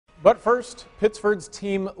But first, Pittsford's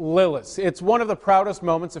team Lillis. It's one of the proudest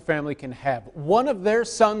moments a family can have. One of their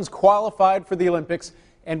sons qualified for the Olympics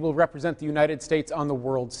and will represent the United States on the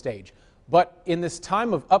world stage. But in this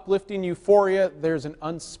time of uplifting euphoria, there's an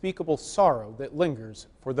unspeakable sorrow that lingers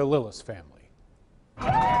for the Lillis family.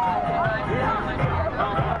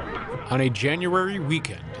 On a January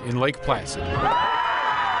weekend in Lake Placid,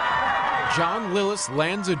 John Lillis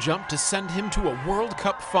lands a jump to send him to a World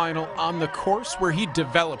Cup final on the course where he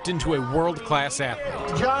developed into a world-class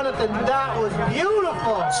athlete. Jonathan, that was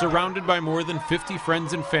beautiful! Surrounded by more than 50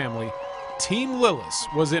 friends and family, Team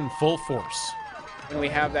Lillis was in full force. When we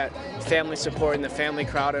have that family support and the family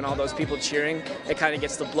crowd and all those people cheering, it kind of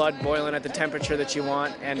gets the blood boiling at the temperature that you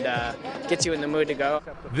want and gets you in the mood to go.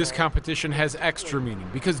 This competition has extra meaning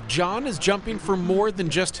because John is jumping for more than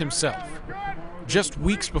just himself. Just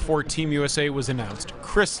weeks before Team USA was announced,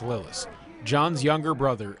 Chris Lillis, John's younger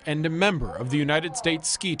brother and a member of the United States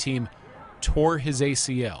ski team, tore his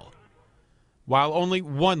ACL. While only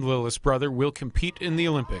one Lillis brother will compete in the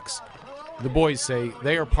Olympics, the boys say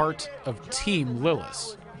they are part of Team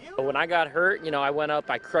Lillis. When I got hurt, I went up,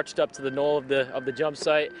 I crutched up to the knoll of the jump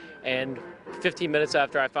site, and 15 minutes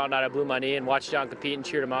after I found out I blew my knee and watched John compete and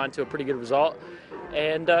cheered him on to a pretty good result.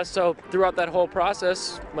 And so throughout that whole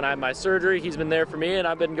process, when I had my surgery, he's been there for me, and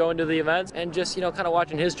I've been going to the events and just, kind of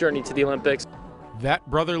watching his journey to the Olympics. That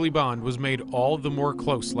brotherly bond was made all the more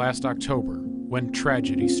close last October when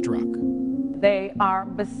tragedy struck. They are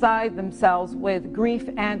beside themselves with grief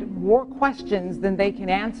and more questions than they can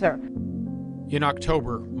answer. In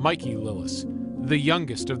October, Mikey Lillis, the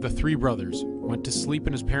youngest of the three brothers, went to sleep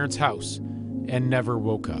in his parents' house and never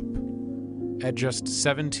woke up. At just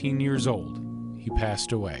 17 years old, he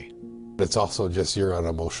passed away. It's also just you're on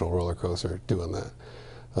an emotional roller coaster doing that.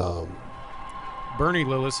 Bernie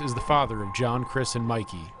Lillis is the father of John, Chris, and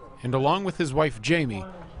Mikey, and along with his wife Jamie,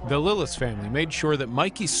 the Lillis family made sure that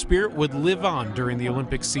Mikey's spirit would live on during the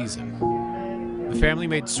Olympic season. The family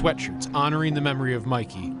made sweatshirts honoring the memory of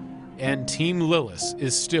Mikey, and Team Lillis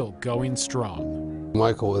is still going strong.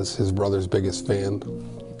 Michael is his brother's biggest fan,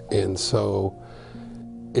 and so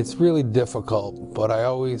it's really difficult, but I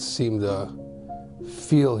always seem to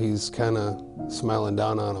feel he's kind of smiling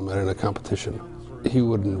down on him in a competition. He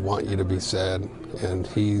wouldn't want you to be sad, and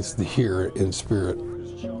he's here in spirit.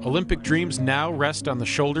 Olympic dreams now rest on the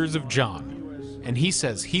shoulders of John, and he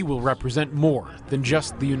says he will represent more than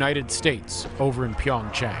just the United States over in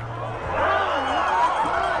Pyeongchang.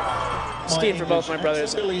 Skiing for both my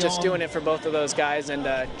brothers, just doing it for both of those guys and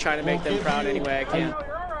trying to make them proud any way I can.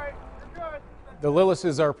 The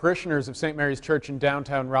Lillises are parishioners of St. Mary's Church in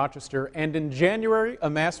downtown Rochester, and in January, a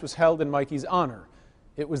mass was held in Mikey's honor.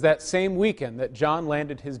 It was that same weekend that John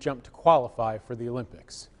landed his jump to qualify for the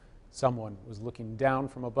Olympics. Someone was looking down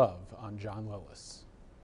from above on John Lillis.